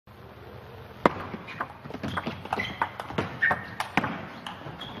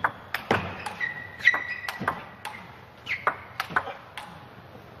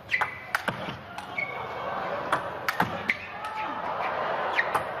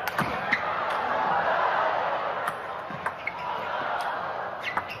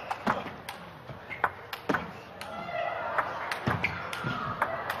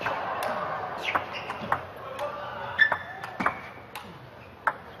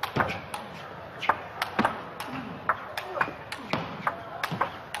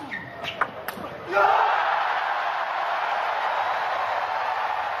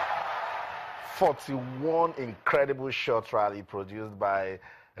41 incredible shot rally produced by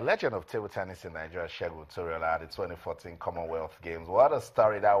a legend of table tennis in Nigeria, Teriona, at the 2014 Commonwealth Games. What a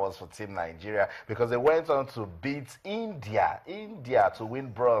story that was for Team Nigeria, because they went on to beat India to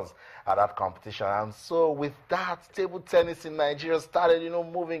win bronze at that competition. And so with that, table tennis in Nigeria started,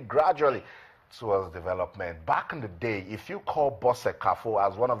 moving gradually towards development. Back in the day, if you call Bose Kafo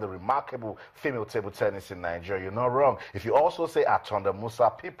as one of the remarkable female table tennis in Nigeria, you're not wrong. If you also say Atonda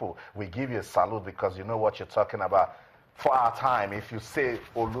Musa, people will give you a salute because you know what you're talking about. For our time, if you say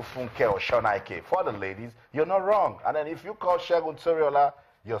Olufunke or Oshonaike, for the ladies, you're not wrong. And then if you call Segun Teriona,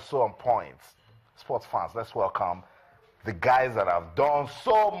 you're so on point. Sports fans, let's welcome the guys that have done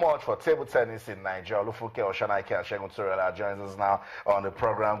so much for table tennis in Nigeria. Olufunke, Oshonaike, and Segun Teriona joins us now on the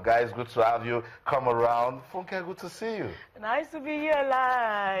program. Guys, good to have you come around. Funke, good to see you. Nice to be here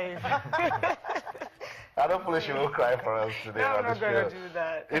live. I don't believe she will cry for us today. No, I'm not going to do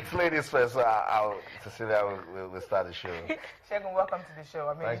that. It's ladies first, so Cecilia will start the show. Segun, welcome to the show.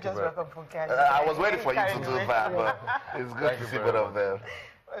 I mean, you just welcome Funke. I was waiting for you to do that, but it's good to see both of them.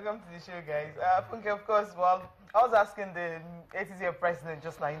 Welcome to the show, guys. Funke, of course, well, I was asking the ATCF president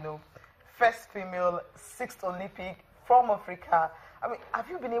just now, first female, 6th Olympic from Africa. I mean, have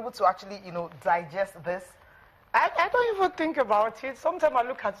you been able to actually, digest this? I don't even think about it. Sometimes I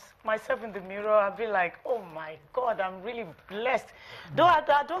look at myself in the mirror and be like, oh my God, I'm really blessed. Though I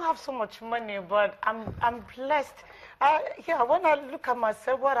don't have so much money, but I'm blessed. When I look at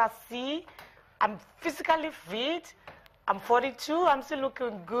myself, what I see, I'm physically fit. I'm 42, I'm still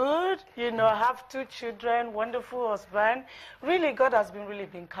looking good. I have 2 children, wonderful husband. Really, God has really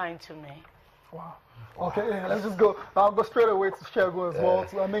been kind to me. Wow. Okay, yeah, let's just go. I'll go straight away to Segun as well.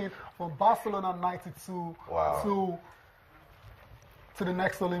 So, I mean, from Barcelona 92 to the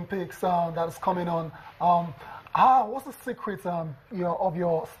next Olympics that is coming on. What's the secret of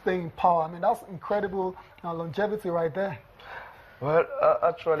your staying power? I mean, that's incredible longevity right there. Well,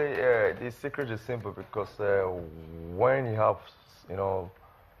 actually, the secret is simple because when you have,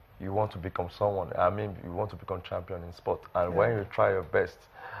 you want to become someone. I mean, you want to become champion in sport, and when you try your best,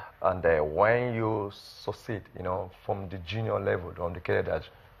 and when you succeed, from the junior level on the cadet age,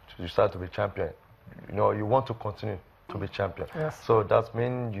 you start to be champion. You want to continue to be champion. Yes. So that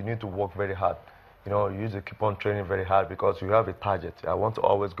means you need to work very hard. You need to keep on training very hard because you have a target. I want to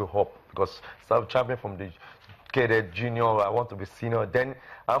always go up because start champion from the cadet, junior, I want to be senior. Then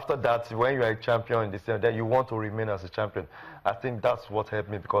after that, when you are a champion in the same, then you want to remain as a champion. I think that's what helped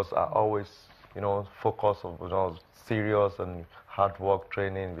me because I always, focus on serious and hard work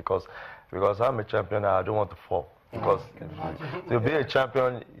training because I'm a champion. I don't want to fall because to be a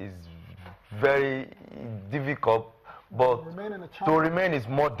champion is very difficult, but to remain is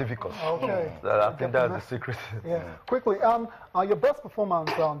more difficult. Okay. I think that's the secret. Yeah. Quickly, your best performance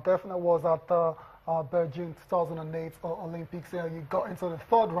definitely was at Beijing 2008 Olympics. You got into the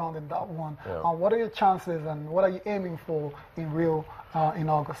 3rd round in that one. Yeah. What are your chances and what are you aiming for in Rio in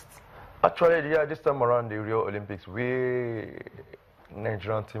August? Actually, this time around the Rio Olympics,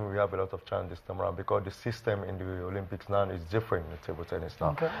 Nigerian team, we have a lot of chance this time around because the system in the Olympics now is different in table tennis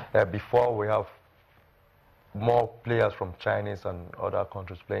now. Okay. Before, we have more players from Chinese and other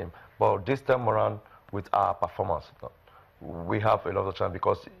countries playing. But this time around, with our performance, we have a lot of chance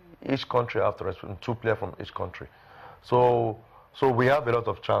because each country has to respond 2 players from each country. So we have a lot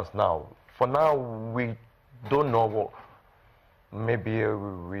of chance now. For now, we don't know what. Maybe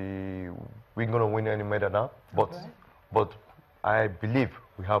we're going to win any medal now, but I believe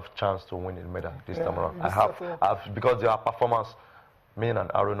we have chance to win a medal this time around. I have because our performance, me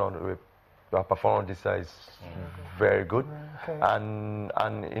and Aaron, our performance this year is very good, and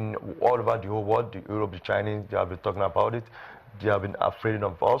in all over the whole world, the Europe, the Chinese, they have been talking about it. They have been afraid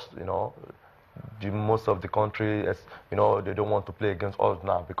of us, most of the country, they don't want to play against us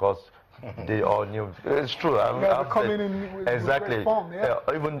now because they all knew. It's true. Coming in with exactly. great form,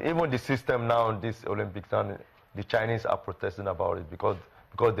 Even the system now in this Olympics, and the Chinese are protesting about it because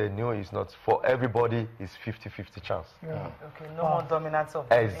they knew it's not for everybody. It's 50-50 chance. Yeah. Okay, no more dominance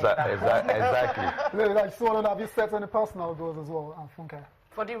of exactly. I just want to know, have you set any personal goals as well, Funke?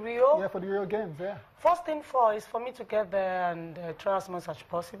 For the Rio? Yeah, for the Rio Games, yeah. First thing is for me to get there and try as much as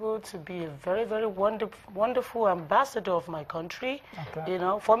possible to be a very, very wonderful ambassador of my country. Okay.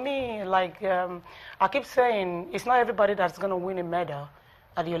 For me, I keep saying, it's not everybody that's going to win a medal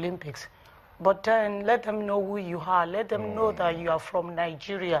at the Olympics. But then let them know who you are. Let them know that you are from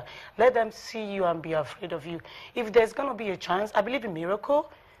Nigeria. Let them see you and be afraid of you. If there's going to be a chance, I believe in miracle.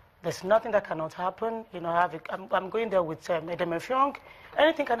 There's nothing that cannot happen. You know, I'm going there with Enitan-Oshodi.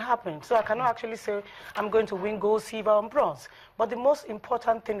 Anything can happen. So I cannot actually say I'm going to win gold, silver, and bronze. But the most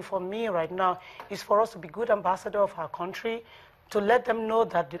important thing for me right now is for us to be good ambassador of our country, to let them know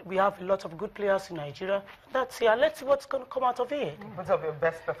that we have a lot of good players in Nigeria. That's it. And let's see what's going to come out of it. Put up your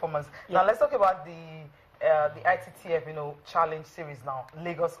best performance. Yeah. Now let's talk about the ITTF, Challenge Series now.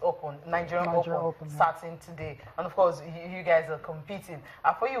 Lagos Open, Nigerian Open starting today. And of course, you guys are competing.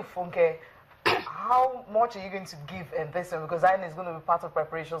 For you, Funke, how much are you going to give in this one? Because I know it's going to be part of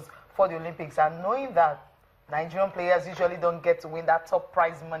preparations for the Olympics. And knowing that Nigerian players usually don't get to win that top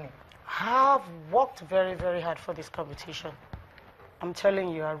prize money. I have worked very, very hard for this competition. I'm telling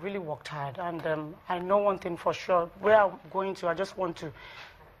you, I really worked hard. And I know one thing for sure. Where I'm going to, I just want to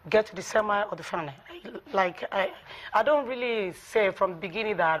get to the semi or the final. Like, I don't really say from the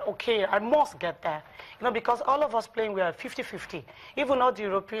beginning that, okay, I must get there. Because all of us playing, we are 50-50. Even all the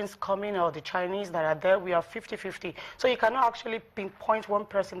Europeans coming or the Chinese that are there, we are 50-50. So you cannot actually pinpoint one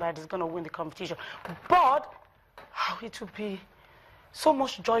person that is going to win the competition. But it would be so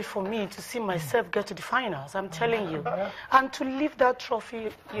much joy for me to see myself get to the finals, I'm telling you. And to lift that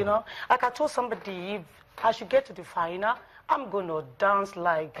trophy, like I told somebody, if I should get to the final, I'm going to dance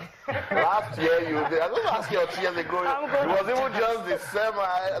like... Last year, I was going to ask you 2 years ago, it was even just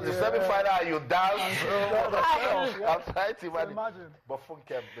the semi-final, you danced. I'm trying to imagine. But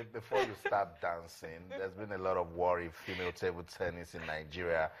Funke, before you start dancing, there's been a lot of worry. Female table tennis in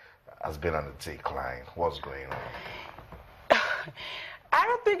Nigeria has been on the decline. What's going on? I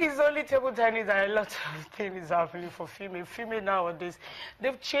don't think it's only table tennis that a lot of things happening for female. Female nowadays,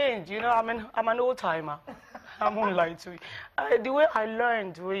 they've changed. I'm an old-timer. I won't lie to you. The way I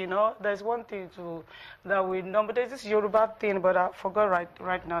learned, there's one thing that we know, but there's this Yoruba thing, but I forgot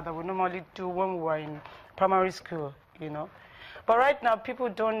right now that we normally do when we were in primary school, But right now, people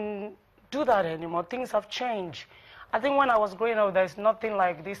don't do that anymore. Things have changed. I think when I was growing up, there's nothing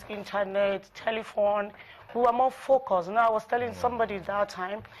like this internet, telephone. We were more focused. Now, I was telling somebody that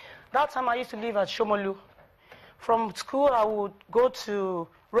time I used to live at Shomolu. From school, I would go to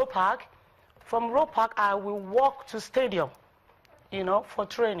Roe Park. From Roe Park, I will walk to stadium, for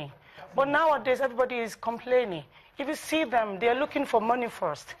training. But nowadays, everybody is complaining. If you see them, they're looking for money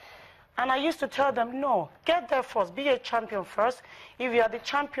first. And I used to tell them, no, get there first, be a champion first. If you are the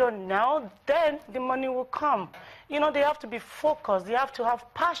champion now, then the money will come. They have to be focused. They have to have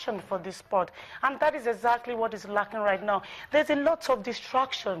passion for this sport. And that is exactly what is lacking right now. There's a lot of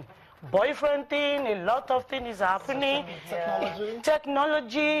distraction. Boyfriend thing, a lot of things is happening.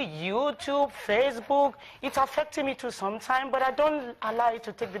 Technology, YouTube, Facebook, it's affecting me too sometimes, but I don't allow it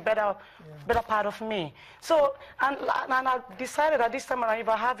to take the better part of me. So, and I decided that this time around, if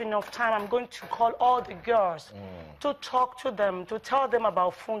I have enough time, I'm going to call all the girls to talk to them, to tell them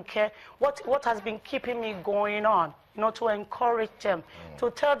about Funke, what has been keeping me going on. To encourage them, to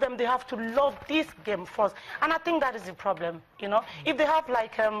tell them they have to love this game first. And I think that is the problem, If they have,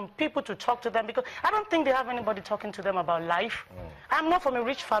 people to talk to them, because I don't think they have anybody talking to them about life. I'm not from a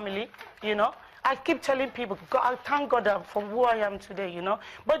rich family, I keep telling people, I thank God for who I am today,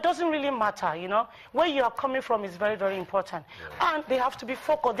 But it doesn't really matter, Where you are coming from is very, very important. And they have to be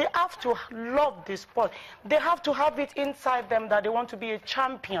focused. They have to love this sport. They have to have it inside them that they want to be a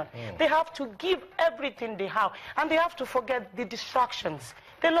champion. They have to give everything they have. And they have to forget the distractions.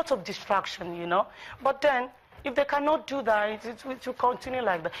 There are lots of distractions, But then, if they cannot do that, it will continue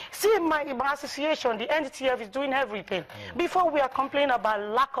like that. See, my association, the NTTF, is doing everything. Before, we are complaining about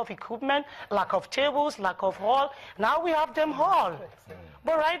lack of equipment, lack of tables, lack of hall. Now we have them all.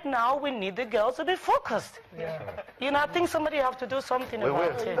 But right now, we need the girls to be focused. I think somebody have to do something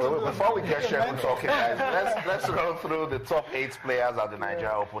about it. Before we get Shegun talking, guys, let's run through the top 8 players at the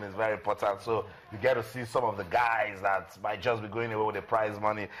Nigeria Open. It's very important. So you get to see some of the guys that might just be going away with the prize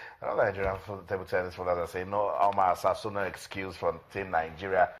money. Nigerian table tennis players are saying, no, Omar Sasso, no excuse from Team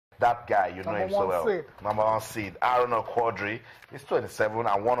Nigeria. That guy, him so well. Number 1 seed, Enitan-Oshodi. He's 27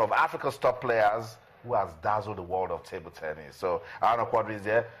 and one of Africa's top players who has dazzled the world of table tennis. So Enitan-Oshodi is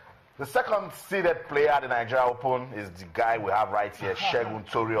there. The second seeded player at the Nigeria Open is the guy we have right here,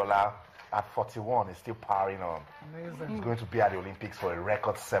 Teriona. At 41, he's still powering on. Amazing. He's going to be at the Olympics for a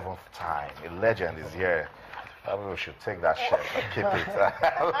record 7th time. A legend is here. I don't know, we should take that shirt and keep it.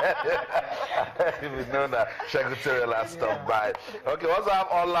 We know that Teriona stopped by. Okay, we also have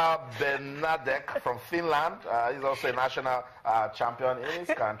Ola Bernadek from Finland. He's also a national champion in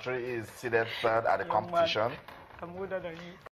his country. He's seated 3rd at the competition. I'm older than you.